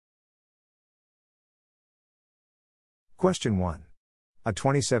Question 1. A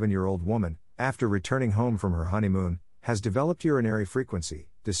 27-year-old woman, after returning home from her honeymoon, has developed urinary frequency,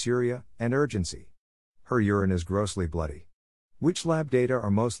 dysuria, and urgency. Her urine is grossly bloody. Which lab data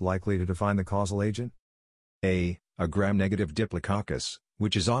are most likely to define the causal agent? A gram-negative diplococcus,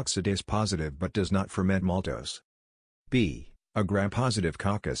 which is oxidase positive but does not ferment maltose. B. A gram-positive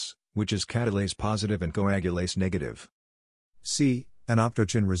coccus, which is catalase positive and coagulase negative. C. An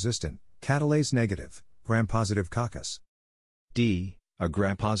optochin-resistant, catalase negative, gram-positive coccus. D. A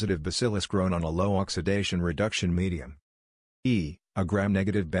gram-positive bacillus grown on a low oxidation reduction medium. E. A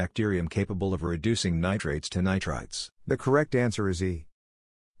gram-negative bacterium capable of reducing nitrates to nitrites. The correct answer is E.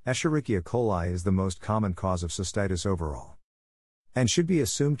 Escherichia coli is the most common cause of cystitis overall, and should be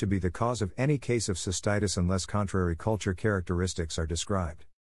assumed to be the cause of any case of cystitis unless contrary culture characteristics are described.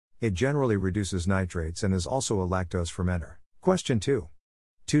 It generally reduces nitrates and is also a lactose fermenter. Question 2.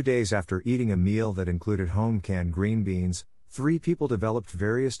 2 days after eating a meal that included home-canned green beans, 3 people developed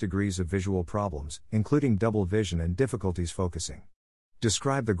various degrees of visual problems, including double vision and difficulties focusing.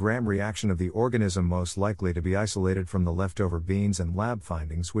 Describe the gram reaction of the organism most likely to be isolated from the leftover beans and lab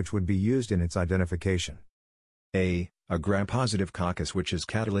findings which would be used in its identification. A gram-positive coccus which is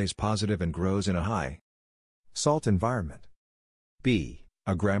catalase positive and grows in a high salt environment. B.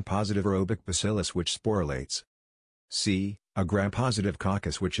 A gram-positive aerobic bacillus which sporulates. C. A gram-positive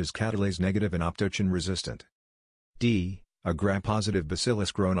coccus which is catalase negative and optochin resistant. D. A gram-positive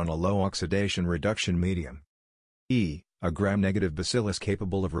bacillus grown on a low oxidation reduction medium. E. A gram-negative bacillus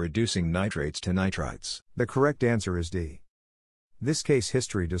capable of reducing nitrates to nitrites. The correct answer is D. This case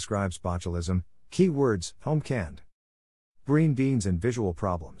history describes botulism. Key words: home-canned, green beans, and visual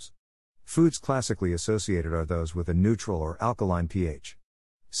problems. Foods classically associated are those with a neutral or alkaline pH.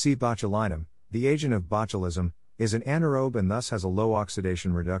 C. Botulinum, the agent of botulism, is an anaerobe and thus has a low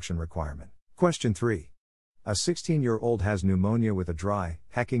oxidation reduction requirement. Question 3. A 16-year-old has pneumonia with a dry,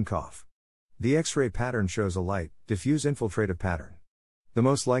 hacking cough. The X-ray pattern shows a light, diffuse infiltrative pattern. The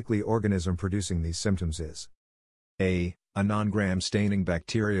most likely organism producing these symptoms is A non-gram staining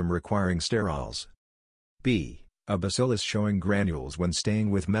bacterium requiring sterols. B. A bacillus showing granules when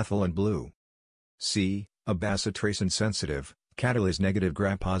staining with methyl and blue. C. A bacitracin sensitive, catalase negative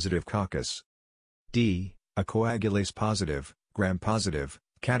gram-positive coccus. D. A coagulase positive, gram-positive,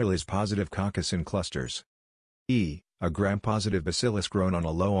 catalase positive coccus in clusters. E. A gram-positive bacillus grown on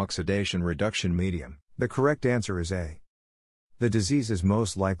a low oxidation reduction medium. The correct answer is A. The disease is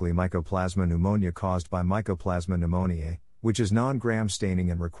most likely Mycoplasma pneumonia caused by Mycoplasma pneumoniae, which is non-gram staining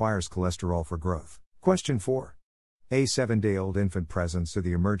and requires cholesterol for growth. Question 4. A 7-day-old infant presents to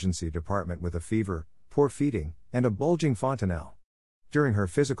the emergency department with a fever, poor feeding, and a bulging fontanelle. During her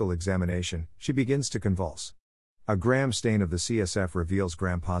physical examination, she begins to convulse. A gram stain of the CSF reveals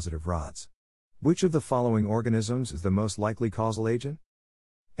gram-positive rods. Which of the following organisms is the most likely causal agent?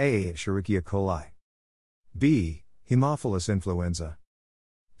 A. Escherichia coli. B. Haemophilus influenza.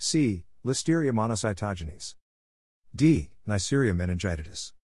 C. Listeria monocytogenes. D. Neisseria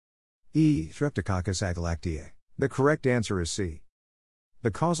meningitis. E. Streptococcus agalactiae. The correct answer is C. The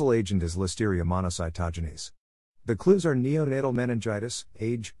causal agent is Listeria monocytogenes. The clues are neonatal meningitis,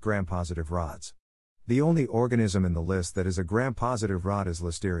 age, gram-positive rods. The only organism in the list that is a gram-positive rod is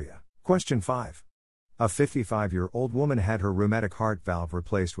Listeria. Question 5. A 55-year-old woman had her rheumatic heart valve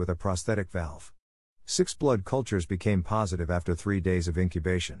replaced with a prosthetic valve. 6 blood cultures became positive after 3 days of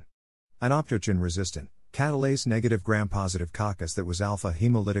incubation. An optochin-resistant, catalase-negative gram-positive coccus that was alpha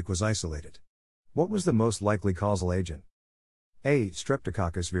hemolytic was isolated. What was the most likely causal agent? A.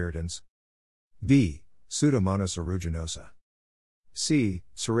 Streptococcus viridans. B. Pseudomonas aeruginosa. C.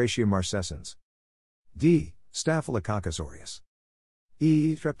 Serratia marcescens. D. Staphylococcus aureus.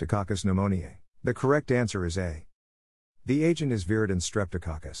 E. Streptococcus pneumoniae. The correct answer is A. The agent is viridans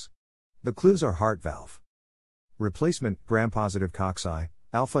streptococcus. The clues are heart valve replacement, gram-positive cocci,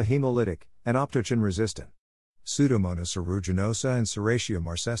 alpha hemolytic, and optochin resistant. Pseudomonas aeruginosa and Serratia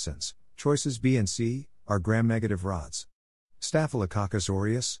marcescens, choices B and C, are gram-negative rods. Staphylococcus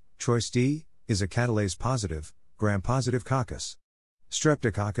aureus, choice D, is a catalase positive, gram-positive coccus.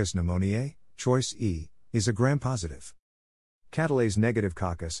 Streptococcus pneumoniae, choice E, is a gram-positive catalase negative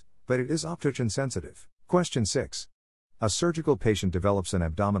coccus, but it is optochin sensitive. Question 6. A surgical patient develops an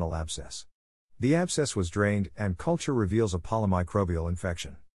abdominal abscess. The abscess was drained, and culture reveals a polymicrobial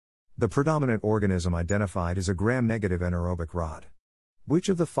infection. The predominant organism identified is a gram-negative anaerobic rod. Which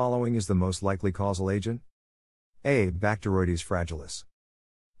of the following is the most likely causal agent? A. Bacteroides fragilis.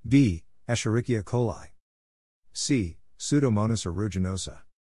 B. Escherichia coli. C. Pseudomonas aeruginosa.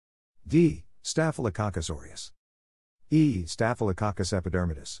 D. Staphylococcus aureus. E. Staphylococcus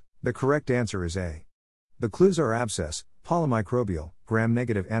epidermidis. The correct answer is A. The clues are abscess, Polymicrobial,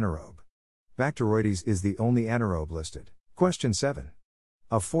 gram-negative anaerobe. Bacteroides is the only anaerobe listed. Question 7.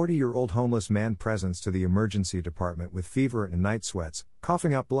 A 40-year-old homeless man presents to the emergency department with fever and night sweats,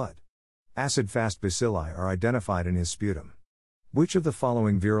 coughing up blood. Acid-fast bacilli are identified in his sputum. Which of the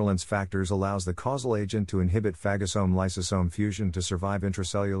following virulence factors allows the causal agent to inhibit phagosome-lysosome fusion to survive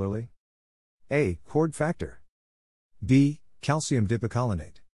intracellularly? A. Horde factor. B. Calcium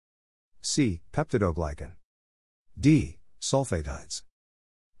dipicolinate. C. Peptidoglycan. D. Sulfatides.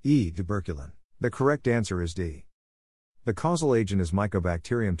 E. Tuberculin. The correct answer is D. The causal agent is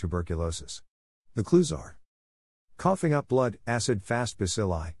Mycobacterium tuberculosis. The clues are coughing up blood, acid-fast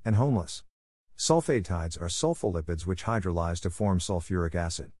bacilli, and homeless. Sulfatides are sulfolipids which hydrolyze to form sulfuric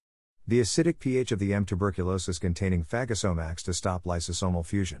acid. The acidic pH of the M. tuberculosis containing phagosome acts to stop lysosomal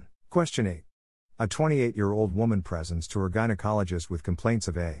fusion. Question 8. A 28-year-old woman presents to her gynecologist with complaints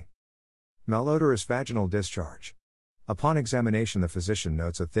of a malodorous vaginal discharge. Upon examination, the physician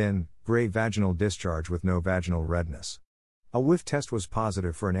notes a thin, gray vaginal discharge with no vaginal redness. A whiff test was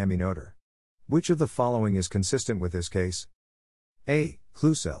positive for an amine odor. Which of the following is consistent with this case? A.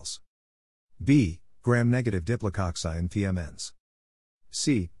 Clue cells. B. Gram-negative diplococci and PMNs.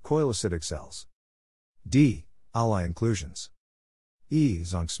 C. Coilocytic cells. D. Ali inclusions. E.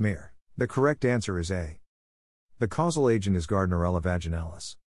 Zonk smear. The correct answer is A. The causal agent is Gardnerella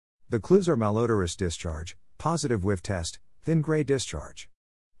vaginalis. The clues are malodorous discharge, positive whiff test, thin gray discharge.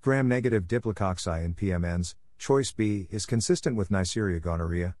 Gram-negative diplococci and PMNs, choice B, is consistent with Neisseria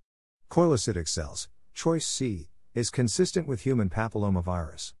gonorrhea. Coilocytic cells, choice C, is consistent with human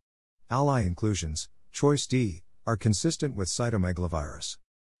papillomavirus. Ali inclusions, choice D, are consistent with cytomegalovirus.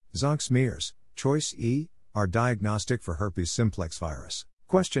 Zonk smears, choice E, are diagnostic for herpes simplex virus.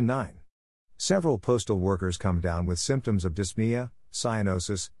 Question 9. Several postal workers come down with symptoms of dyspnea,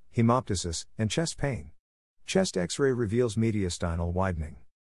 cyanosis, hemoptysis, and chest pain. Chest X-ray reveals mediastinal widening.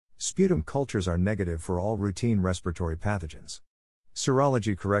 Sputum cultures are negative for all routine respiratory pathogens.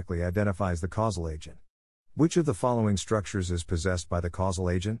 Serology correctly identifies the causal agent. Which of the following structures is possessed by the causal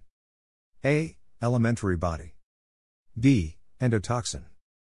agent? A. Elementary body. B. Endotoxin.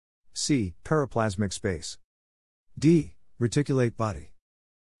 C. Periplasmic space. D. Reticulate body.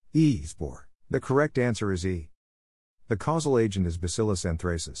 E. Spore. The correct answer is E. The causal agent is Bacillus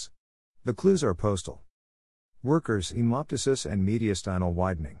anthracis. The clues are postal workers, hemoptysis, and mediastinal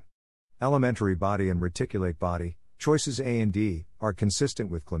widening. Elementary body and reticulate body, choices A and D, are consistent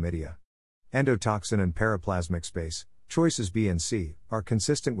with chlamydia. Endotoxin and periplasmic space, choices B and C, are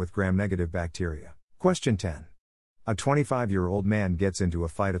consistent with gram-negative bacteria. Question 10. A 25-year-old man gets into a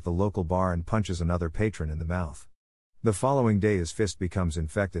fight at the local bar and punches another patron in the mouth. The following day his fist becomes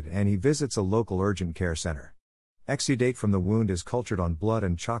infected and he visits a local urgent care center. Exudate from the wound is cultured on blood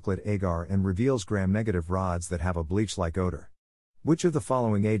and chocolate agar and reveals gram-negative rods that have a bleach-like odor. Which of the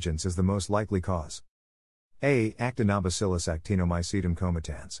following agents is the most likely cause? A. Actinobacillus actinomycetum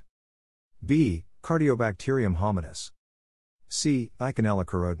comitans. B. Cardiobacterium hominis. C. Eikenella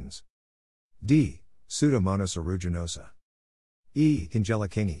corrodens. D. Pseudomonas aeruginosa. E.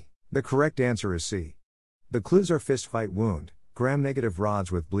 Angelikingi. The correct answer is C. The clues are fist fight wound, gram-negative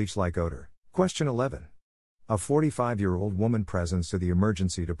rods with bleach-like odor. Question 11. A 45-year-old woman presents to the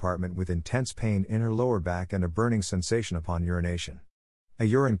emergency department with intense pain in her lower back and a burning sensation upon urination. A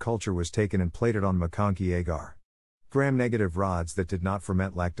urine culture was taken and plated on McConkey agar. Gram-negative rods that did not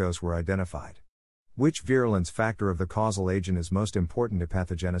ferment lactose were identified. Which virulence factor of the causal agent is most important to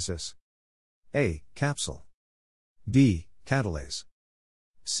pathogenesis? A. Capsule. B. Catalase.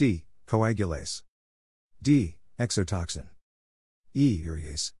 C. Coagulase. D. Exotoxin. E.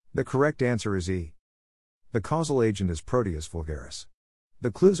 Urease. The correct answer is E. The causal agent is Proteus vulgaris. The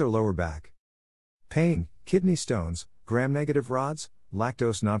clues are lower back pain, kidney stones, gram-negative rods,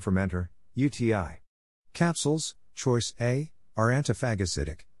 lactose non-fermenter, UTI. Capsules, choice A, are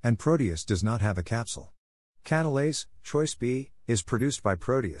antiphagocytic, and Proteus does not have a capsule. Catalase, choice B, is produced by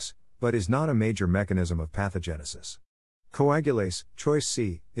Proteus, but is not a major mechanism of pathogenesis. Coagulase, choice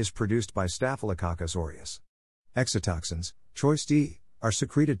C, is produced by Staphylococcus aureus. Exotoxins, choice D, are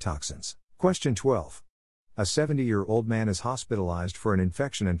secreted toxins. Question 12. A 70-year-old man is hospitalized for an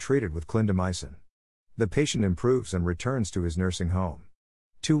infection and treated with clindamycin. The patient improves and returns to his nursing home.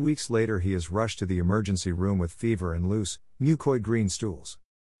 2 weeks later he is rushed to the emergency room with fever and loose, mucoid green stools.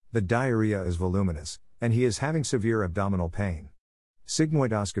 The diarrhea is voluminous, and he is having severe abdominal pain.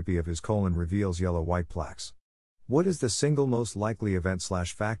 Sigmoidoscopy of his colon reveals yellow-white plaques. What is the single most likely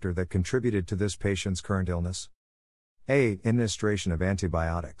event/factor that contributed to this patient's current illness? A. Administration of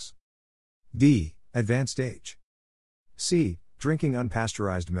antibiotics. B. Advanced age. C. Drinking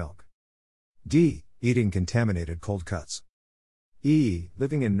unpasteurized milk. D. Eating contaminated cold cuts. E.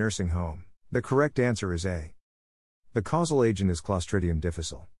 Living in nursing home. The correct answer is A. The causal agent is Clostridium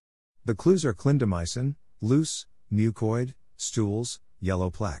difficile. The clues are clindamycin, loose, mucoid, stools,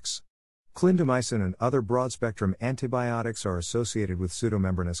 yellow plaques. Clindamycin and other broad-spectrum antibiotics are associated with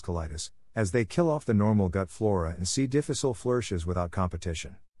pseudomembranous colitis, as they kill off the normal gut flora, and C. difficile flourishes without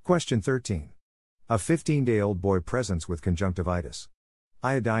competition. Question 13. A 15-day-old boy presents with conjunctivitis.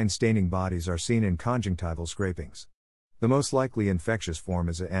 Iodine-staining bodies are seen in conjunctival scrapings. The most likely infectious form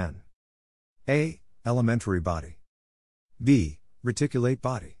is N. A. Elementary body. B. Reticulate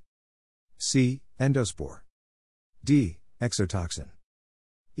body. C. Endospore. D. Exotoxin.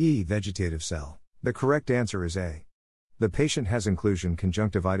 E. Vegetative cell. The correct answer is A. The patient has inclusion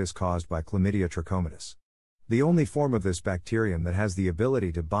conjunctivitis caused by Chlamydia trachomatis. The only form of this bacterium that has the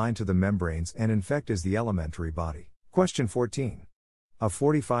ability to bind to the membranes and infect is the elementary body. Question 14. A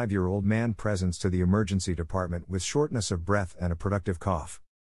 45-year-old man presents to the emergency department with shortness of breath and a productive cough.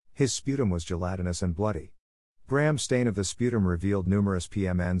 His sputum was gelatinous and bloody. Gram stain of the sputum revealed numerous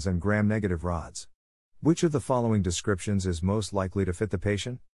PMNs and gram-negative rods. Which of the following descriptions is most likely to fit the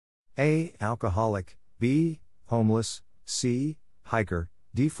patient? A. Alcoholic. B. Homeless. C. Hiker.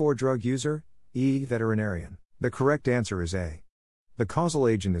 D. Drug user. E. Veterinarian. The correct answer is A. The causal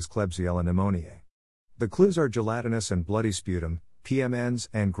agent is Klebsiella pneumoniae. The clues are gelatinous and bloody sputum, PMNs,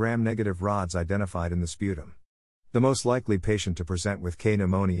 and gram-negative rods identified in the sputum. The most likely patient to present with K.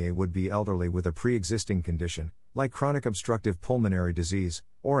 pneumoniae would be elderly with a pre-existing condition, like chronic obstructive pulmonary disease,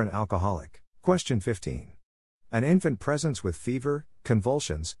 or an alcoholic. Question 15. An infant presents with fever,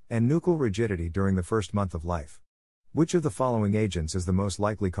 convulsions, and nuchal rigidity during the first month of life. Which of the following agents is the most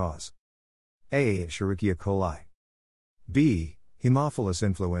likely cause? A. Escherichia coli. B. Haemophilus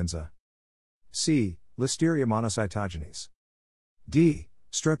influenza. C. Listeria monocytogenes. D.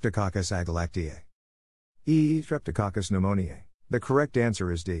 Streptococcus agalactiae. E. Streptococcus pneumoniae. The correct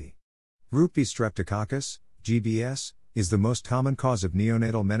answer is D. Group B Streptococcus, GBS, is the most common cause of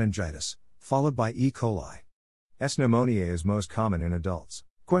neonatal meningitis, followed by E. coli. S. pneumoniae is most common in adults.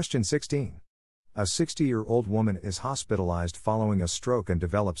 Question 16. A 60-year-old woman is hospitalized following a stroke and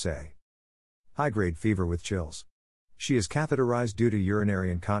develops a high-grade fever with chills. She is catheterized due to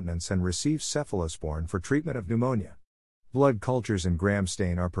urinary incontinence and receives cephalosporin for treatment of pneumonia. Blood cultures and gram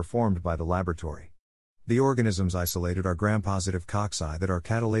stain are performed by the laboratory. The organisms isolated are gram-positive cocci that are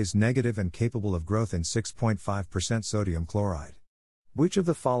catalase negative and capable of growth in 6.5% sodium chloride. Which of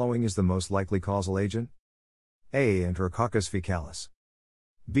the following is the most likely causal agent? A. Enterococcus faecalis.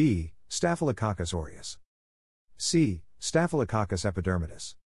 B. Staphylococcus aureus. C. Staphylococcus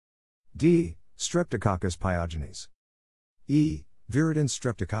epidermidis. D. Streptococcus pyogenes. E. Viridans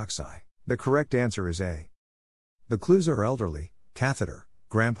streptococci. The correct answer is A. The clues are elderly, catheter,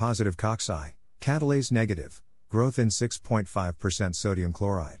 gram-positive cocci, catalase negative, growth in 6.5% sodium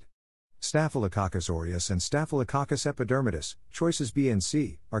chloride. Staphylococcus aureus and Staphylococcus epidermidis, choices B and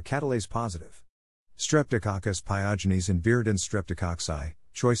C, are catalase positive. Streptococcus pyogenes and viridans streptococci,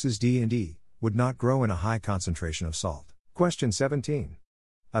 choices D and E, would not grow in a high concentration of salt. Question 17.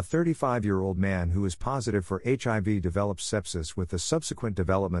 A 35-year-old man who is positive for HIV develops sepsis with the subsequent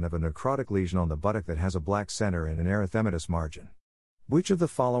development of a necrotic lesion on the buttock that has a black center and an erythematous margin. Which of the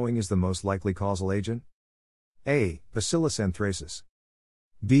following is the most likely causal agent? A. Bacillus anthracis.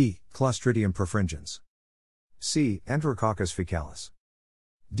 B. Clostridium perfringens. C. Enterococcus faecalis.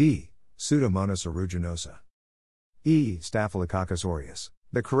 D. Pseudomonas aeruginosa. E. Staphylococcus aureus.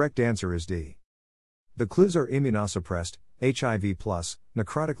 The correct answer is D. The clues are immunosuppressed, HIV+,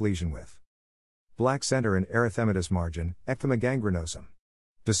 necrotic lesion with black center and erythematous margin, ecthyma gangrenosum.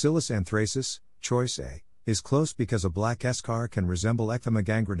 Bacillus anthracis, choice A, is close because a black eschar can resemble ecthyma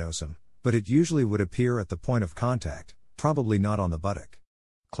gangrenosum, but it usually would appear at the point of contact, probably not on the buttock.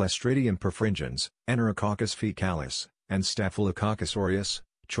 Clostridium perfringens, Enterococcus faecalis, and Staphylococcus aureus,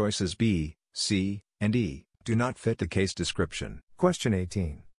 choices B, C, and E, do not fit the case description. Question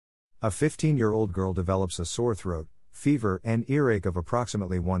 18. A 15-year-old girl develops a sore throat, fever, and earache of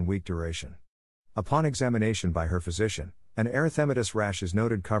approximately 1 week duration. Upon examination by her physician, an erythematous rash is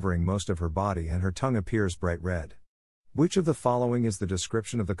noted covering most of her body and her tongue appears bright red. Which of the following is the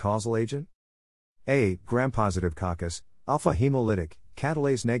description of the causal agent? A. Gram-positive coccus, alpha hemolytic,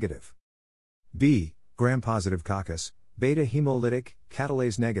 catalase negative. B. Gram-positive coccus, beta hemolytic,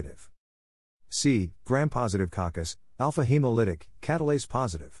 catalase negative. C. Gram-positive coccus, alpha hemolytic, catalase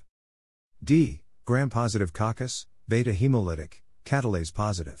positive. D. Gram-positive coccus, beta hemolytic, catalase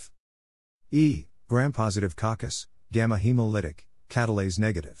positive. E. Gram-positive coccus, gamma hemolytic, catalase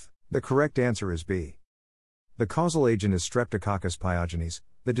negative. The correct answer is B. The causal agent is Streptococcus pyogenes.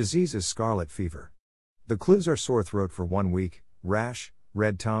 The disease is scarlet fever. The clues are sore throat for 1 week, rash,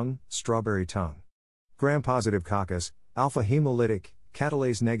 red tongue, strawberry tongue. Gram-positive coccus, alpha hemolytic,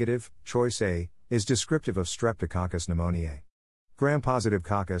 catalase negative, choice A, is descriptive of Streptococcus pneumoniae. Gram-positive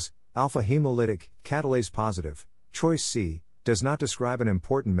coccus, alpha hemolytic, catalase positive, choice C, does not describe an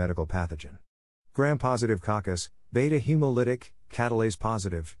important medical pathogen. Gram-positive coccus, beta hemolytic, catalase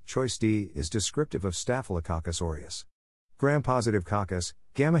positive, choice D, is descriptive of Staphylococcus aureus. Gram-positive coccus,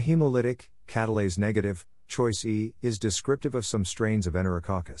 gamma hemolytic, catalase negative, choice E, is descriptive of some strains of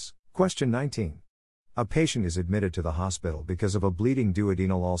Enterococcus. Question 19. A patient is admitted to the hospital because of a bleeding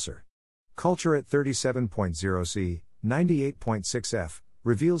duodenal ulcer. Culture at 37.0 C, 98.6 F,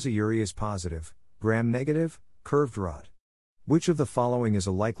 reveals a urease positive, gram-negative, curved rod. Which of the following is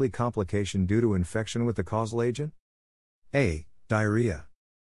a likely complication due to infection with the causal agent? A. Diarrhea.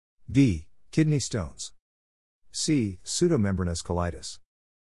 B. Kidney stones. C. Pseudomembranous colitis.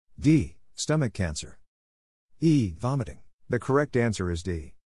 D. Stomach cancer. E. Vomiting. The correct answer is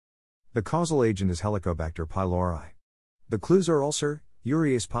D. The causal agent is Helicobacter pylori. The clues are ulcer,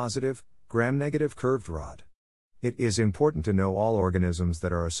 urease positive, gram-negative curved rod. It is important to know all organisms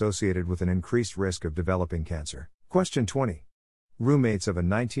that are associated with an increased risk of developing cancer. Question 20. Roommates of a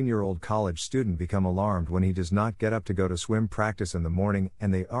 19-year-old college student become alarmed when he does not get up to go to swim practice in the morning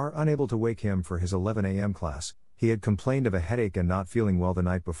and they are unable to wake him for his 11 a.m. class. He had complained of a headache and not feeling well the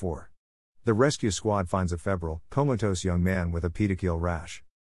night before. The rescue squad finds a febrile, comatose young man with a petechial rash.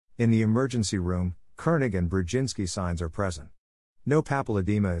 In the emergency room, Kernig and Brzezinski signs are present. No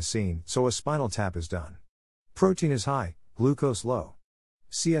papilledema is seen, so a spinal tap is done. Protein is high, glucose low.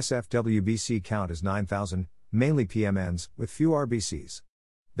 CSF WBC count is 9,000, mainly PMNs, with few RBCs.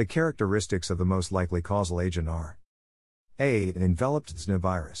 The characteristics of the most likely causal agent are: A. An enveloped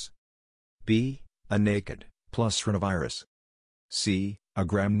virus. B. A naked, plus rhinovirus. C. A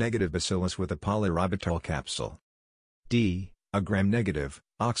gram-negative bacillus with a polyribitol capsule. D. A gram-negative,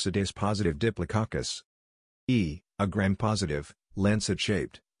 oxidase-positive diplococcus. E. A gram-positive,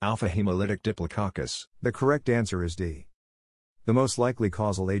 lancet-shaped, alpha-hemolytic diplococcus. The correct answer is D. The most likely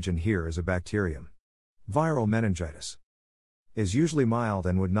causal agent here is a bacterium. Viral meningitis is usually mild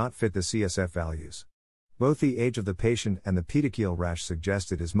and would not fit the CSF values. Both the age of the patient and the petechial rash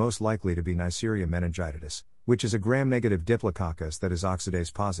suggest it is most likely to be Neisseria meningitidis, which is a gram-negative diplococcus that is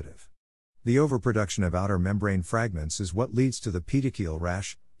oxidase positive. The overproduction of outer membrane fragments is what leads to the petechial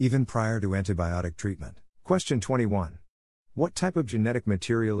rash, even prior to antibiotic treatment. Question 21. What type of genetic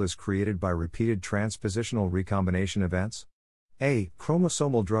material is created by repeated transpositional recombination events? A.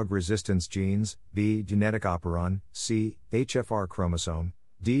 Chromosomal drug resistance genes, B. Genetic operon, C. HFR chromosome,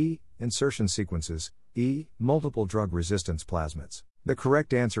 D. Insertion sequences, E. Multiple drug resistance plasmids. The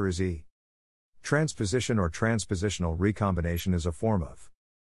correct answer is E. Transposition or transpositional recombination is a form of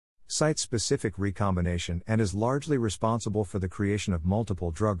site-specific recombination and is largely responsible for the creation of multiple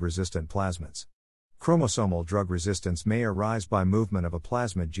drug-resistant plasmids. Chromosomal drug resistance may arise by movement of a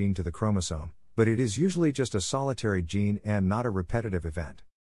plasmid gene to the chromosome, but it is usually just a solitary gene and not a repetitive event.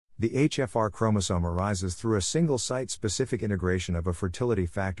 The HFR chromosome arises through a single site-specific integration of a fertility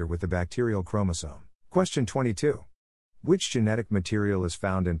factor with the bacterial chromosome. Question 22. Which genetic material is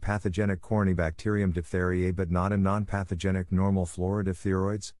found in pathogenic Corynebacterium diphtheriae but not in non-pathogenic normal flora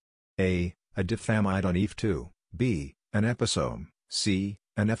diphtheroids? A. A diphthambide on EF2, B. An episome, C.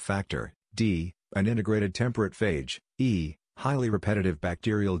 An F factor, D. An integrated temperate phage, E. Highly repetitive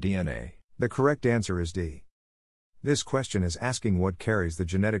bacterial DNA. The correct answer is D. This question is asking what carries the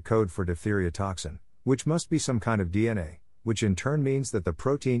genetic code for diphtheria toxin, which must be some kind of DNA, which in turn means that the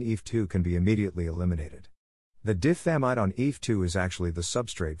protein EF2 can be immediately eliminated. The diphthambide on EF2 is actually the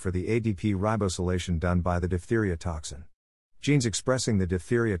substrate for the ADP ribosylation done by the diphtheria toxin. Genes expressing the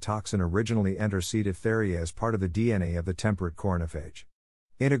diphtheria toxin originally enter C. diphtheria as part of the DNA of the temperate corynophage.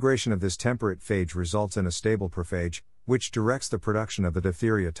 Integration of this temperate phage results in a stable prophage, which directs the production of the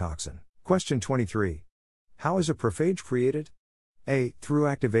diphtheria toxin. Question 23. How is a prophage created? A. Through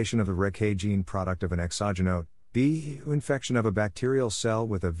activation of the REK gene product of an exogenote. B. Through infection of a bacterial cell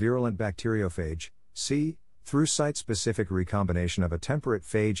with a virulent bacteriophage. C. Through site-specific recombination of a temperate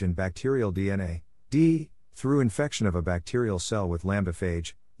phage and bacterial DNA. D. Through infection of a bacterial cell with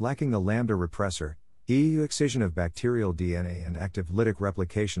lambdaphage, lacking the lambda repressor. E. Excision of bacterial DNA and active lytic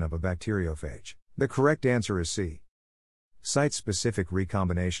replication of a bacteriophage. The correct answer is C. Site-specific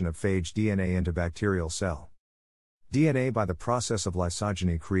recombination of phage DNA into bacterial cell. DNA by the process of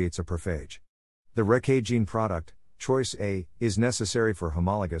lysogeny creates a prophage. The REK gene product, choice A, is necessary for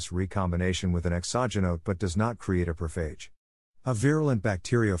homologous recombination with an exogenote but does not create a prophage. A virulent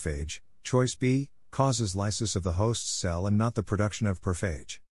bacteriophage, choice B, causes lysis of the host cell and not the production of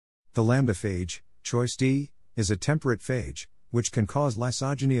prophage. The lambdaphage, Choice D is a temperate phage, which can cause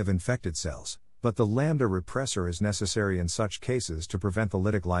lysogeny of infected cells, but the lambda repressor is necessary in such cases to prevent the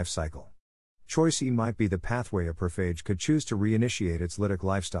lytic life cycle. Choice E might be the pathway a prophage could choose to reinitiate its lytic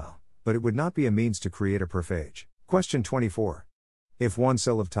lifestyle, but it would not be a means to create a prophage. Question 24. If one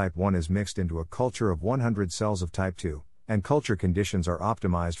cell of type 1 is mixed into a culture of 100 cells of type 2, and culture conditions are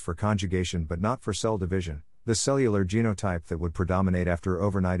optimized for conjugation but not for cell division, the cellular genotype that would predominate after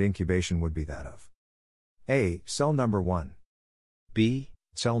overnight incubation would be that of A. Cell number 1. B.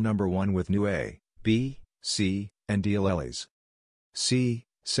 Cell number 1 with new A, B, C, and D alleles. C.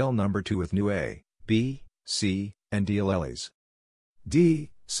 Cell number 2 with new A, B, C, and D alleles.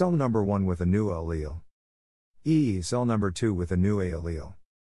 D. Cell number 1 with a new allele. E. Cell number 2 with a new A allele.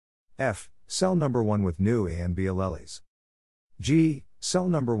 F. Cell number 1 with new A and B alleles. G. Cell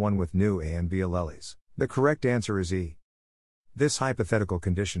number 1 with new A and B alleles. The correct answer is E. This hypothetical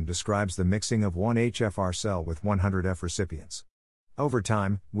condition describes the mixing of one HFR cell with 100 F recipients. Over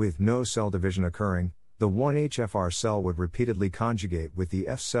time, with no cell division occurring, the 1-HFR cell would repeatedly conjugate with the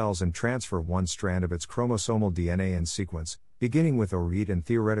F cells and transfer one strand of its chromosomal DNA and sequence, beginning with a read and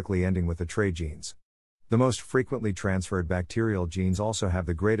theoretically ending with the trait genes. The most frequently transferred bacterial genes also have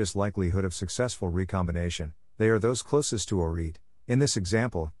the greatest likelihood of successful recombination. They are those closest to a read, in this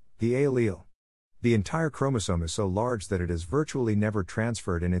example, the A allele. The entire chromosome is so large that it is virtually never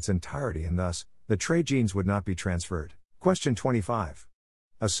transferred in its entirety and thus, the trait genes would not be transferred. Question 25.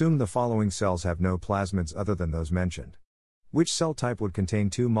 Assume the following cells have no plasmids other than those mentioned. Which cell type would contain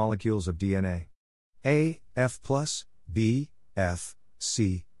two molecules of DNA? A. F+, B. F,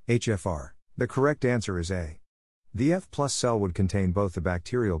 C, HFR. The correct answer is A. The F+ cell would contain both the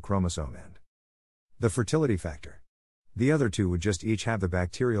bacterial chromosome and the fertility factor. The other two would just each have the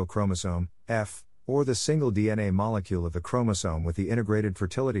bacterial chromosome, F, or the single DNA molecule of the chromosome with the integrated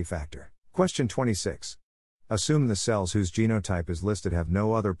fertility factor. Question 26. Assume the cells whose genotype is listed have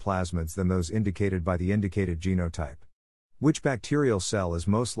no other plasmids than those indicated by the indicated genotype. Which bacterial cell is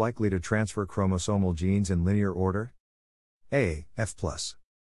most likely to transfer chromosomal genes in linear order? A. F+.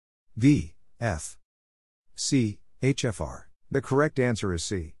 B. F. C. HFR. The correct answer is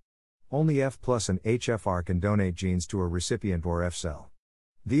C. Only F+ and HFR can donate genes to a recipient or F cell.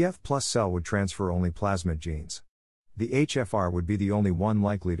 The F+ cell would transfer only plasmid genes. The HFR would be the only one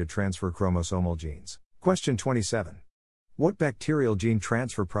likely to transfer chromosomal genes. Question 27. What bacterial gene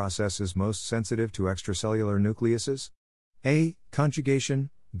transfer process is most sensitive to extracellular nucleuses? A.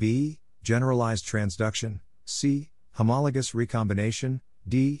 Conjugation. B. Generalized transduction. C. Homologous recombination.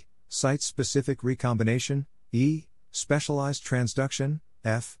 D. Site-specific recombination. E. Specialized transduction.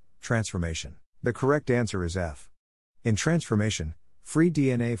 F. Transformation. The correct answer is F. In transformation, free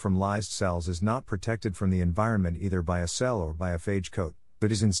DNA from lysed cells is not protected from the environment either by a cell or by a phage coat,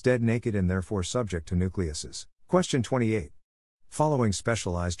 but is instead naked and therefore subject to nucleuses. Question 28. Following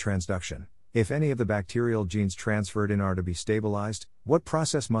specialized transduction, if any of the bacterial genes transferred in are to be stabilized, what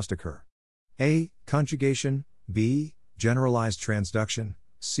process must occur? A. Conjugation. B. Generalized transduction.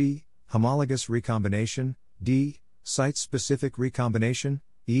 C. Homologous recombination. D. Site-specific recombination.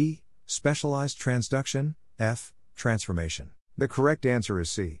 E. Specialized transduction. F. Transformation. The correct answer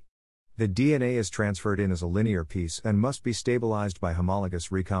is C. The DNA is transferred in as a linear piece and must be stabilized by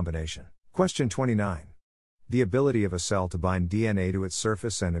homologous recombination. Question 29. The ability of a cell to bind DNA to its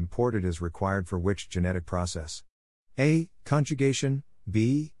surface and import it is required for which genetic process? A. Conjugation.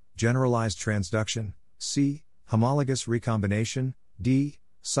 B. Generalized transduction. C. Homologous recombination. D.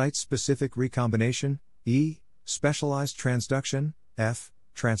 Site-specific recombination. E. Specialized transduction. F.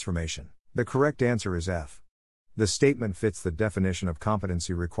 Transformation. The correct answer is F. The statement fits the definition of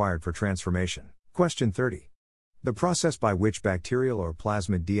competency required for transformation. Question 30. The process by which bacterial or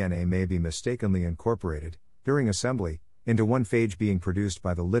plasmid DNA may be mistakenly incorporated, during assembly, into one phage being produced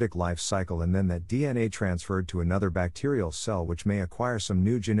by the lytic life cycle and then that DNA transferred to another bacterial cell which may acquire some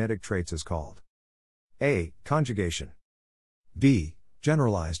new genetic traits is called A. Conjugation. B.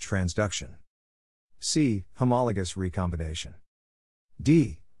 Generalized transduction. C. Homologous recombination.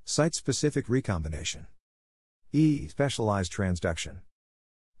 D. Site-specific recombination. E. Specialized transduction.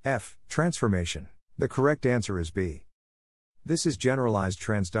 F. Transformation. The correct answer is B. This is generalized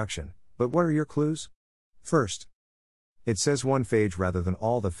transduction, but what are your clues? First, it says one phage rather than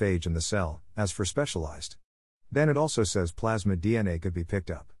all the phage in the cell, as for specialized. Then it also says plasmid DNA could be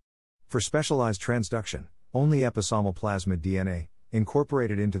picked up. For specialized transduction, only episomal plasmid DNA,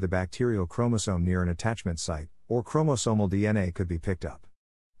 incorporated into the bacterial chromosome near an attachment site, or chromosomal DNA could be picked up.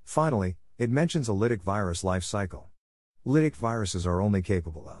 Finally, it mentions a lytic virus life cycle. Lytic viruses are only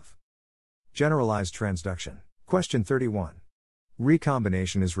capable of generalized transduction. Question 31.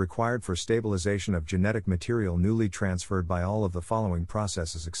 Recombination is required for stabilization of genetic material newly transferred by all of the following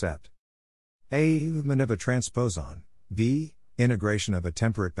processes except A. Movement of a transposon, B. Integration of a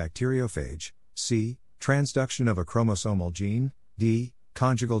temperate bacteriophage, C. Transduction of a chromosomal gene, D.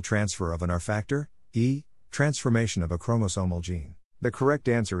 Conjugal transfer of an R factor, E. Transformation of a chromosomal gene. The correct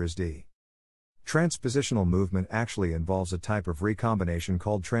answer is D. Transpositional movement actually involves a type of recombination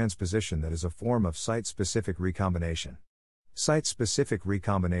called transposition that is a form of site-specific recombination. Site-specific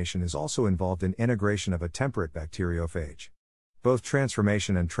recombination is also involved in integration of a temperate bacteriophage. Both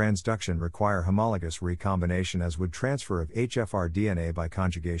transformation and transduction require homologous recombination, as would transfer of HFR DNA by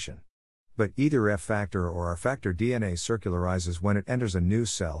conjugation. But either F factor or R factor DNA circularizes when it enters a new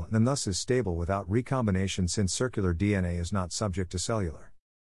cell and thus is stable without recombination, since circular DNA is not subject to cellular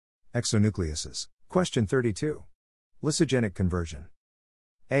exonucleases. Question 32. Lysogenic conversion.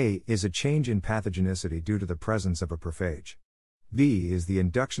 A is a change in pathogenicity due to the presence of a prophage. B is the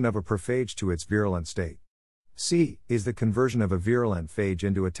induction of a prophage to its virulent state. C is the conversion of a virulent phage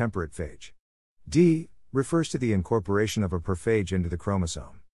into a temperate phage. D refers to the incorporation of a prophage into the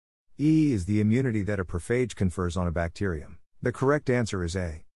chromosome. E is the immunity that a prophage confers on a bacterium. The correct answer is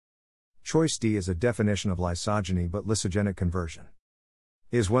A. Choice D is a definition of lysogeny, but lysogenic conversion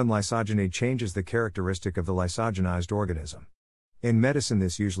is when lysogeny changes the characteristic of the lysogenized organism. In medicine,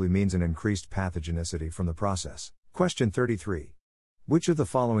 this usually means an increased pathogenicity from the process. Question 33. Which of the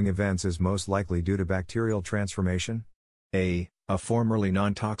following events is most likely due to bacterial transformation? A formerly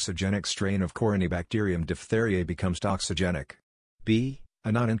non-toxigenic strain of Corynebacterium diphtheriae becomes toxigenic. B.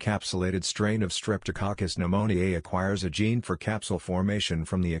 A non-encapsulated strain of Streptococcus pneumoniae acquires a gene for capsule formation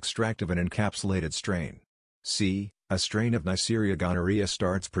from the extract of an encapsulated strain. C. A strain of Neisseria gonorrhea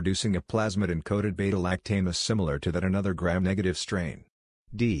starts producing a plasmid-encoded beta-lactamase similar to that another gram-negative strain.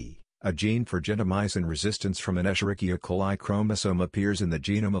 D. A gene for gentamicin resistance from an Escherichia coli chromosome appears in the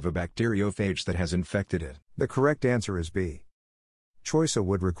genome of a bacteriophage that has infected it. The correct answer is B. Choice A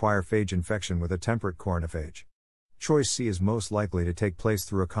would require phage infection with a temperate coronaphage. Choice C is most likely to take place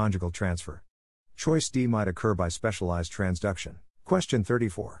through a conjugal transfer. Choice D might occur by specialized transduction. Question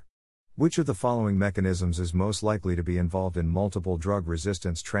 34. Which of the following mechanisms is most likely to be involved in multiple drug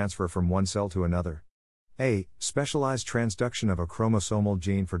resistance transfer from one cell to another? A. Specialized transduction of a chromosomal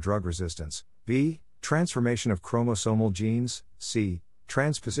gene for drug resistance. B. Transformation of chromosomal genes. C.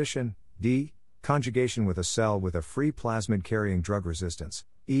 Transposition. D. Conjugation with a cell with a free plasmid carrying drug resistance.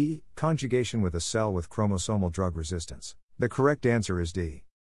 E. Conjugation with a cell with chromosomal drug resistance. The correct answer is D.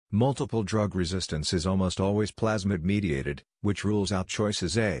 Multiple drug resistance is almost always plasmid mediated, which rules out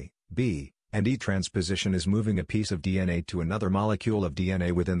choices A, B, and E. Transposition is moving a piece of DNA to another molecule of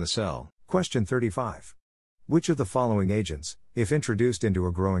DNA within the cell. Question 35. Which of the following agents, if introduced into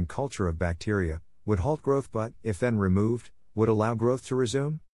a growing culture of bacteria, would halt growth but, if then removed, would allow growth to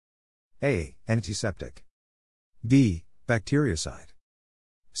resume? A. Antiseptic. B. Bactericide.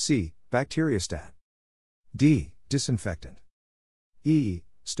 C. Bacteriostat. D. Disinfectant. E.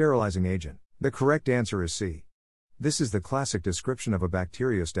 Sterilizing agent. The correct answer is C. This is the classic description of a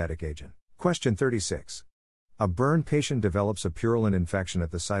bacteriostatic agent. Question 36. A burn patient develops a purulent infection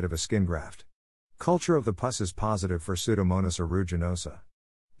at the site of a skin graft. Culture of the pus is positive for Pseudomonas aeruginosa.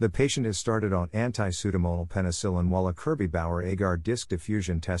 The patient is started on anti-pseudomonal penicillin while a Kirby-Bauer-Agar disc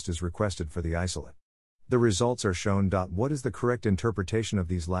diffusion test is requested for the isolate. The results are shown. What is the correct interpretation of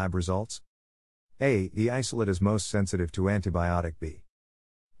these lab results? A. The isolate is most sensitive to antibiotic B.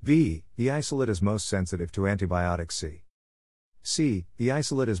 B. The isolate is most sensitive to antibiotic C. C. The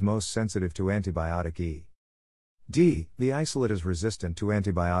isolate is most sensitive to antibiotic E. D. The isolate is resistant to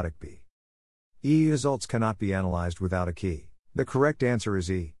antibiotic B. E. Results cannot be analyzed without a key. The correct answer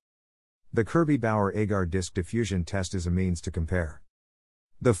is E. The Kirby-Bauer-Agar disc diffusion test is a means to compare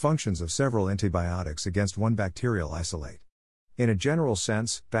the functions of several antibiotics against one bacterial isolate. In a general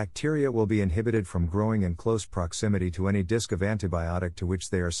sense, bacteria will be inhibited from growing in close proximity to any disc of antibiotic to which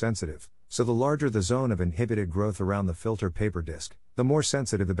they are sensitive, so the larger the zone of inhibited growth around the filter paper disc, the more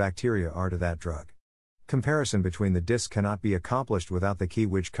sensitive the bacteria are to that drug. Comparison between the discs cannot be accomplished without the key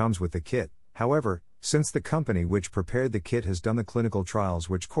which comes with the kit, however, since the company which prepared the kit has done the clinical trials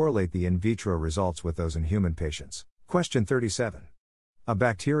which correlate the in vitro results with those in human patients. Question 37. A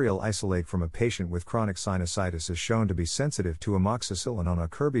bacterial isolate from a patient with chronic sinusitis is shown to be sensitive to amoxicillin on a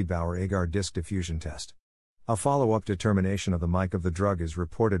Kirby-Bauer-Agar disc diffusion test. A follow-up determination of the mic of the drug is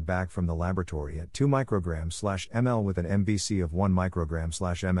reported back from the laboratory at 2 micrograms/ml with an MBC of 1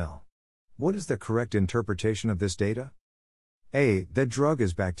 microgram/ml. What is the correct interpretation of this data? A. The drug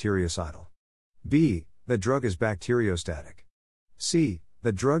is bactericidal. B. The drug is bacteriostatic. C.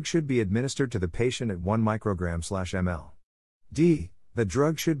 The drug should be administered to the patient at 1 microgram/ml. D. The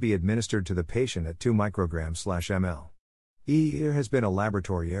drug should be administered to the patient at 2 micrograms/ml. E. There has been a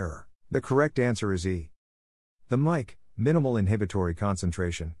laboratory error. The correct answer is E. The mic, minimal inhibitory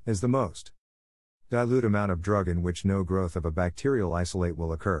concentration, is the most dilute amount of drug in which no growth of a bacterial isolate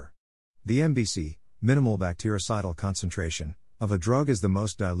will occur. The MBC, minimal bactericidal concentration, of a drug is the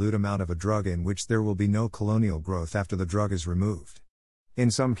most dilute amount of a drug in which there will be no colonial growth after the drug is removed.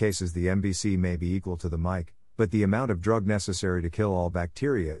 In some cases the MBC may be equal to the mic, but the amount of drug necessary to kill all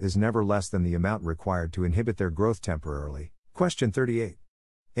bacteria is never less than the amount required to inhibit their growth temporarily. Question 38.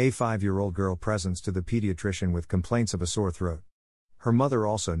 A 5-year-old girl presents to the pediatrician with complaints of a sore throat. Her mother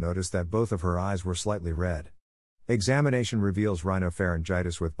also noticed that both of her eyes were slightly red. Examination reveals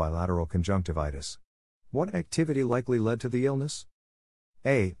rhinopharyngitis with bilateral conjunctivitis. What activity likely led to the illness?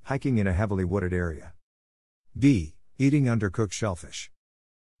 A. Hiking in a heavily wooded area. B. Eating undercooked shellfish.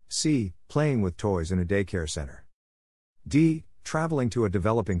 C. Playing with toys in a daycare center. D. Traveling to a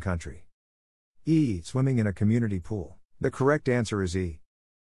developing country. E. Swimming in a community pool. The correct answer is E.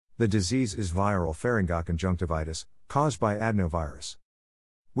 The disease is viral pharyngoconjunctivitis, caused by adenovirus,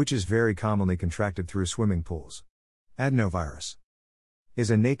 which is very commonly contracted through swimming pools. Adenovirus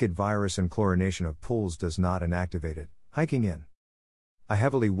is a naked virus and chlorination of pools does not inactivate it. Hiking in a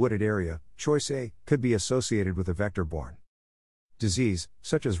heavily wooded area, choice A, could be associated with a vector-borne disease,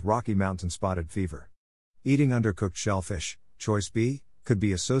 such as Rocky Mountain spotted fever. Eating undercooked shellfish, choice B, could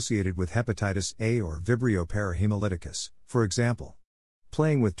be associated with hepatitis A or Vibrio parahemolyticus, for example.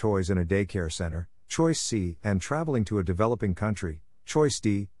 Playing with toys in a daycare center, choice C, and traveling to a developing country, choice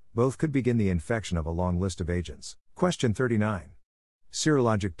D, both could begin the infection of a long list of agents. Question 39.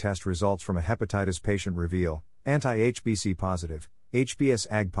 Serologic test results from a hepatitis patient reveal anti-HBC positive,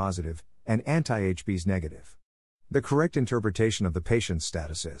 HBs-Ag positive, and anti-HBs negative. The correct interpretation of the patient's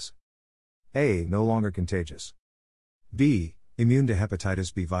status is A. No longer contagious. B. Immune to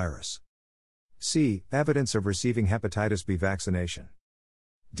hepatitis B virus. C. Evidence of receiving hepatitis B vaccination.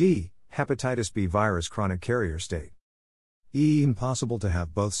 D. Hepatitis B virus chronic carrier state. E. Impossible to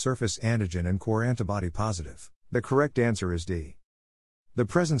have both surface antigen and core antibody positive. The correct answer is D. The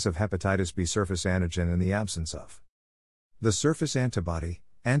presence of hepatitis B surface antigen and the absence of the surface antibody,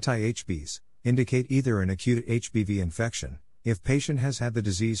 anti-HBs, indicate either an acute HBV infection, if patient has had the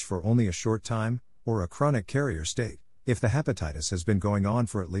disease for only a short time, or a chronic carrier state, if the hepatitis has been going on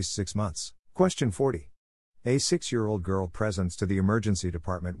for at least 6 months. Question 40. A 6-year-old girl presents to the emergency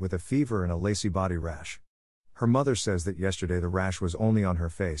department with a fever and a lacy body rash. Her mother says that yesterday the rash was only on her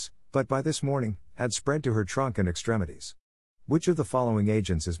face, but by this morning, had spread to her trunk and extremities. Which of the following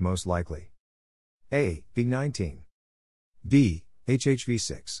agents is most likely? A. B19. B.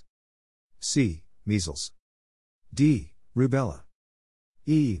 HHV6. C. Measles. D. Rubella.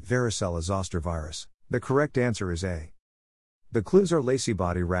 E. Varicella zoster virus. The correct answer is A. The clues are lacy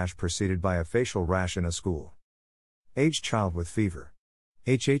body rash preceded by a facial rash in a school. Aged child with fever.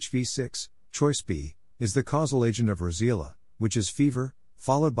 HHV6, choice B, is the causal agent of rosella, which is fever,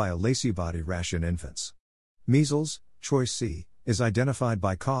 followed by a lacy body rash in infants. Measles, choice C, is identified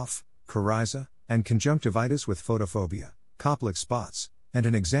by cough, coryza, and conjunctivitis with photophobia, Koplik spots, and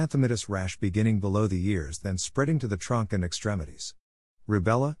an exanthematous rash beginning below the ears then spreading to the trunk and extremities.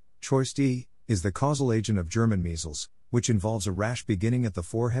 Rubella, choice D, is the causal agent of German measles, which involves a rash beginning at the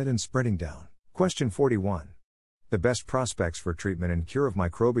forehead and spreading down. Question 41. The best prospects for treatment and cure of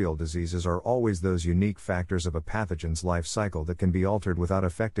microbial diseases are always those unique factors of a pathogen's life cycle that can be altered without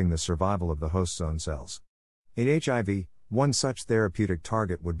affecting the survival of the host's own cells. In HIV, one such therapeutic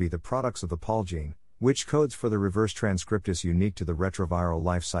target would be the products of the Pol gene, which codes for the reverse transcriptase unique to the retroviral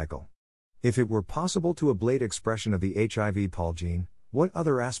life cycle. If it were possible to ablate expression of the HIV Pol gene, what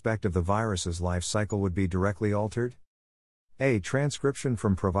other aspect of the virus's life cycle would be directly altered? A. Transcription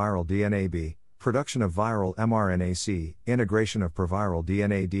from proviral DNA. B. Production of viral mRNA. C. Integration of proviral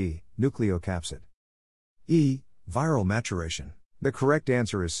DNA. D. Nucleocapsid. E. Viral maturation. The correct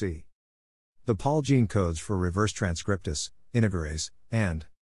answer is C. The Pol gene codes for reverse transcriptase, integrase, and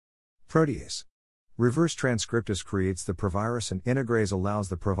protease. Reverse transcriptase creates the provirus and integrase allows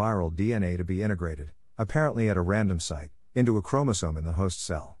the proviral DNA to be integrated, apparently at a random site, into a chromosome in the host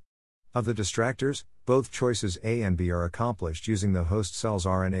cell. Of the distractors, both choices A and B are accomplished using the host cell's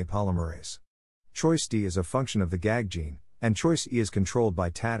RNA polymerase. Choice D is a function of the GAG gene, and choice E is controlled by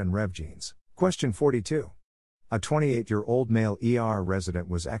TAT and REV genes. Question 42. A 28-year-old male ER resident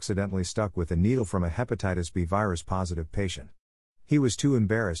was accidentally stuck with a needle from a hepatitis B virus-positive patient. He was too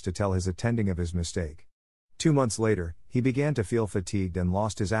embarrassed to tell his attending of his mistake. 2 months later, he began to feel fatigued and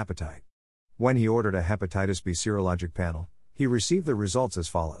lost his appetite. When he ordered a hepatitis B serologic panel, he received the results as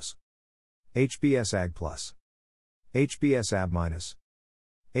follows. HBs-Ag+, HBsAb minus,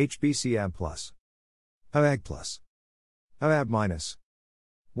 HBcAb plus, AAG plus, AAB minus.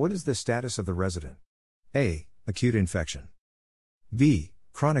 What is the status of the resident? A. Acute infection. B.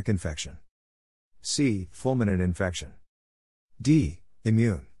 Chronic infection. C. Fulminant infection. D.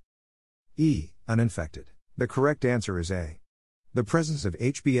 Immune. E. Uninfected. The correct answer is A. The presence of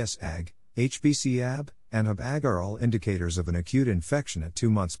HBsAg, HBcAb, and AAG are all indicators of an acute infection at 2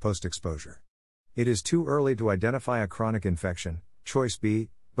 months post-exposure. It is too early to identify a chronic infection, choice B,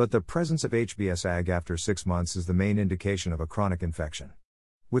 but the presence of HBsAg after 6 months is the main indication of a chronic infection.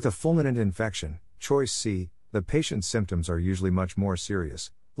 With a fulminant infection, choice C, the patient's symptoms are usually much more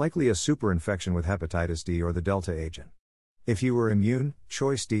serious, likely a superinfection with hepatitis D or the Delta agent. If he were immune,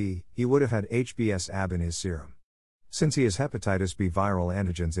 choice D, he would have had HBsAb in his serum. Since he has hepatitis B viral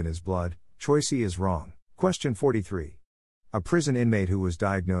antigens in his blood, choice E is wrong. Question 43. A prison inmate who was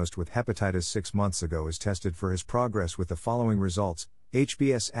diagnosed with hepatitis 6 months ago is tested for his progress with the following results: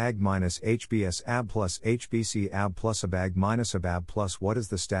 HBsAg minus HBsAb plus HBcAb plus ABAG minus ABAB plus. What is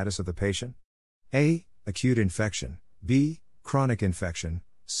the status of the patient? A. Acute infection. B. Chronic infection.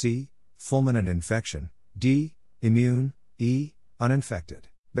 C. Fulminant infection. D. Immune. E. Uninfected.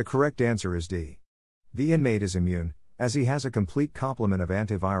 The correct answer is D. The inmate is immune, as he has a complete complement of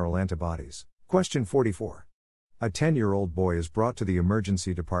antiviral antibodies. Question 44. A 10-year-old boy is brought to the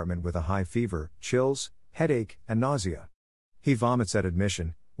emergency department with a high fever, chills, headache, and nausea. He vomits at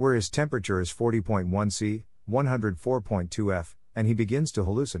admission, where his temperature is 40.1 C, 104.2 F, and he begins to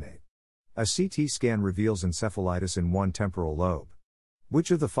hallucinate. A CT scan reveals encephalitis in one temporal lobe.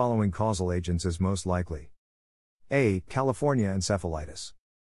 Which of the following causal agents is most likely? A. California encephalitis.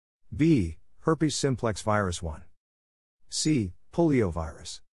 B. Herpes simplex virus 1. C.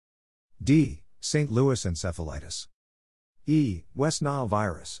 Poliovirus. D. St. Louis encephalitis. E. West Nile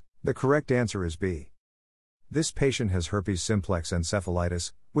virus. The correct answer is B. This patient has herpes simplex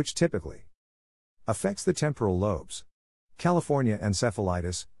encephalitis, which typically affects the temporal lobes. California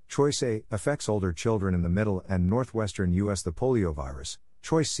encephalitis, choice A, affects older children in the middle and northwestern U.S. The poliovirus,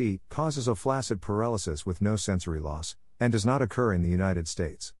 choice C, causes a flaccid paralysis with no sensory loss, and does not occur in the United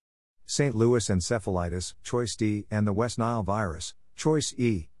States. St. Louis encephalitis, choice D, and the West Nile virus, choice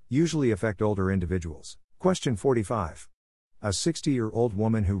E, usually affect older individuals. Question 45. A 60-year-old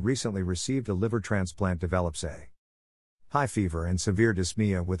woman who recently received a liver transplant develops a high fever and severe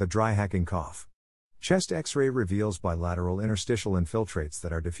dyspnea with a dry hacking cough. Chest X-ray reveals bilateral interstitial infiltrates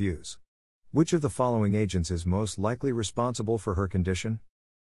that are diffuse. Which of the following agents is most likely responsible for her condition?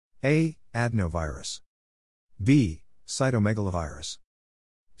 A. Adenovirus. B. Cytomegalovirus.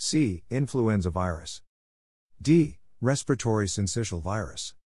 C. Influenza virus. D. Respiratory syncytial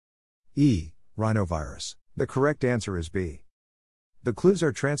virus. E. Rhinovirus. The correct answer is B. The clues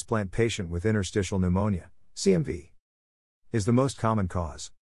are transplant patient with interstitial pneumonia, CMV, is the most common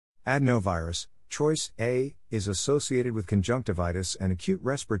cause. Adenovirus, choice A, is associated with conjunctivitis and acute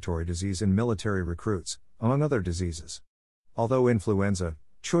respiratory disease in military recruits, among other diseases. Although influenza,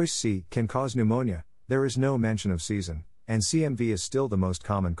 choice C, can cause pneumonia, there is no mention of season, and CMV is still the most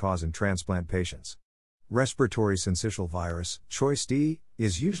common cause in transplant patients. Respiratory syncytial virus, choice D,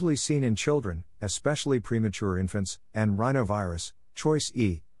 is usually seen in children, especially premature infants, and rhinovirus, choice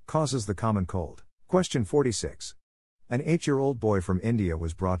E, causes the common cold. Question 46. An 8-year-old boy from India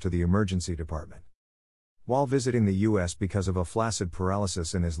was brought to the emergency department while visiting the U.S. because of a flaccid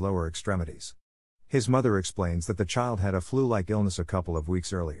paralysis in his lower extremities. His mother explains that the child had a flu-like illness a couple of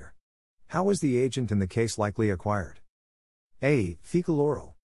weeks earlier. How was the agent in the case likely acquired? A. Fecal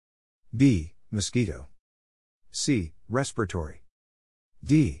oral. B. Mosquito. C. Respiratory.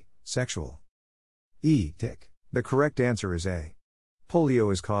 D. Sexual. E. Tick. The correct answer is A.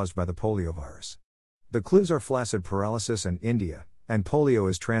 Polio is caused by the poliovirus. The clues are flaccid paralysis and India, and polio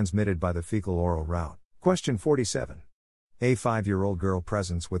is transmitted by the fecal oral route. Question 47. A 5-year-old girl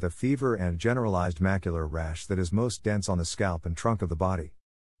presents with a fever and generalized macular rash that is most dense on the scalp and trunk of the body.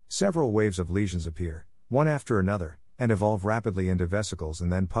 Several waves of lesions appear, one after another, and evolve rapidly into vesicles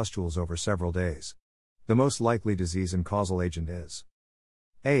and then pustules over several days. The most likely disease and causal agent is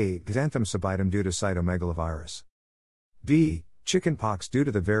A. Xanthum sabidum due to cytomegalovirus. B. Chickenpox due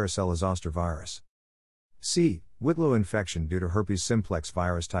to the varicella zoster virus. C. Whitlow infection due to herpes simplex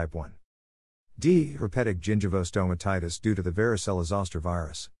virus type 1. D. Herpetic gingivostomatitis due to the varicella zoster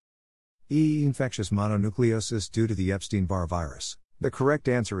virus. E. Infectious mononucleosis due to the Epstein-Barr virus. The correct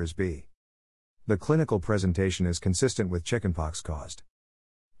answer is B. The clinical presentation is consistent with chickenpox caused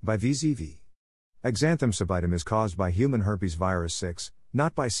by VZV. Xanthum sabidum is caused by human herpes virus 6,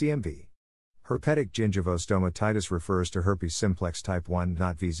 not by CMV. Herpetic gingivostomatitis refers to herpes simplex type 1,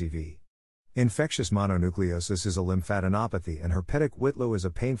 not VZV. Infectious mononucleosis is a lymphadenopathy and herpetic whitlow is a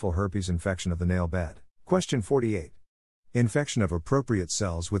painful herpes infection of the nail bed. Question 48. Infection of appropriate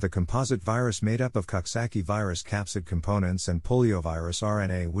cells with a composite virus made up of Coxsackie virus capsid components and poliovirus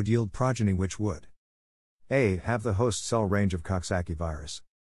RNA would yield progeny which would A. Have the host cell range of Coxsackie virus.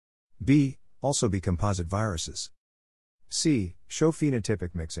 B. Also be composite viruses. C. Show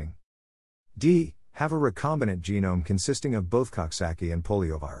phenotypic mixing. D. Have a recombinant genome consisting of both Coxsackie and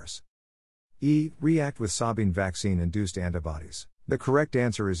poliovirus. E. React with Sabin vaccine-induced antibodies. The correct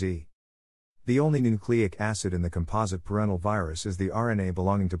answer is E. The only nucleic acid in the composite parental virus is the RNA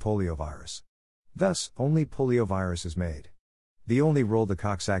belonging to poliovirus. Thus, only poliovirus is made. The only role the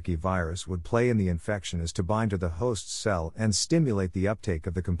Coxsackie virus would play in the infection is to bind to the host cell and stimulate the uptake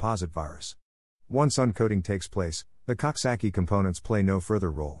of the composite virus. Once uncoating takes place, the Coxsackie components play no further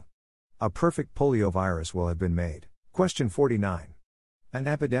role. A perfect poliovirus will have been made. Question 49. An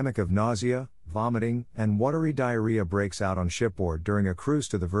epidemic of nausea, vomiting, and watery diarrhea breaks out on shipboard during a cruise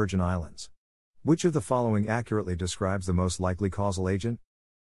to the Virgin Islands. Which of the following accurately describes the most likely causal agent?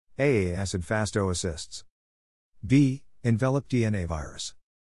 A. Acid-fast oocysts. B. Enveloped DNA virus.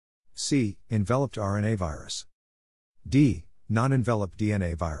 C. Enveloped RNA virus. D. Non-enveloped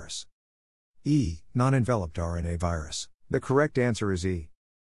DNA virus. E. Non-enveloped RNA virus. The correct answer is E.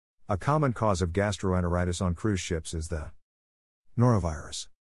 A common cause of gastroenteritis on cruise ships is the norovirus.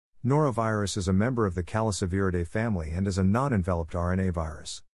 Norovirus is a member of the Calliciviridae family and is a non-enveloped RNA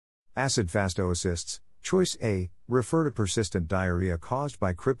virus. Acid-fast oocysts, choice A, refer to persistent diarrhea caused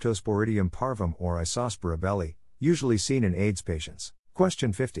by Cryptosporidium parvum or Isospora belli, usually seen in AIDS patients.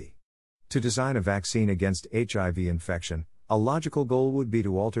 Question 50. To design a vaccine against HIV infection, a logical goal would be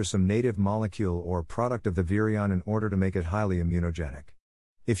to alter some native molecule or product of the virion in order to make it highly immunogenic.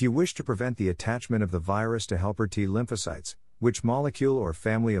 If you wish to prevent the attachment of the virus to helper T lymphocytes, which molecule or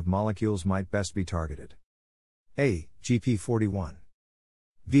family of molecules might best be targeted? A. GP41.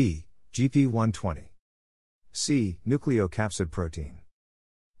 B. GP120. C. Nucleocapsid protein.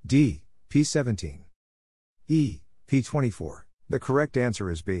 D. P17. E. P24. The correct answer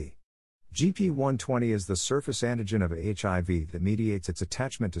is B. GP120 is the surface antigen of HIV that mediates its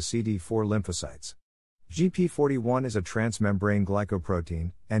attachment to CD4 lymphocytes. GP41 is a transmembrane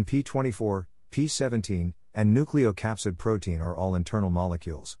glycoprotein, and P24, P17, and nucleocapsid protein are all internal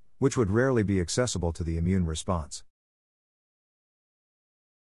molecules, which would rarely be accessible to the immune response.